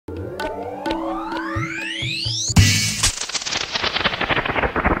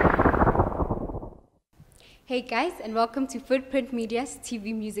Hey guys, and welcome to Footprint Media's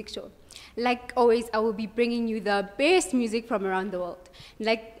TV music show. Like always, I will be bringing you the best music from around the world.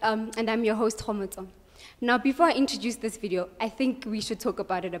 And I'm your host, Khomotso. Now, before I introduce this video, I think we should talk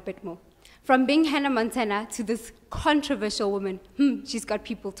about it a bit more. From being Hannah Montana to this controversial woman, she's got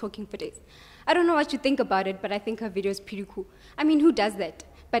people talking for days. I don't know what you think about it, but I think her video is pretty cool. I mean, who does that?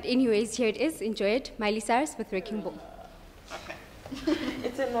 But anyways, here it is. Enjoy it. Miley Cyrus with Wrecking Ball. Okay.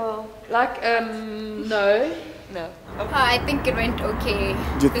 It's a no. Like, no. No. I think it went okay.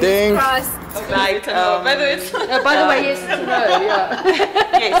 You think? Crossed. Okay, like, by the way, it's By the way, yes, it's a no, yeah.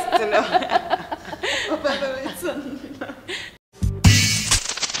 yes, it's a no. By the way, it's a no.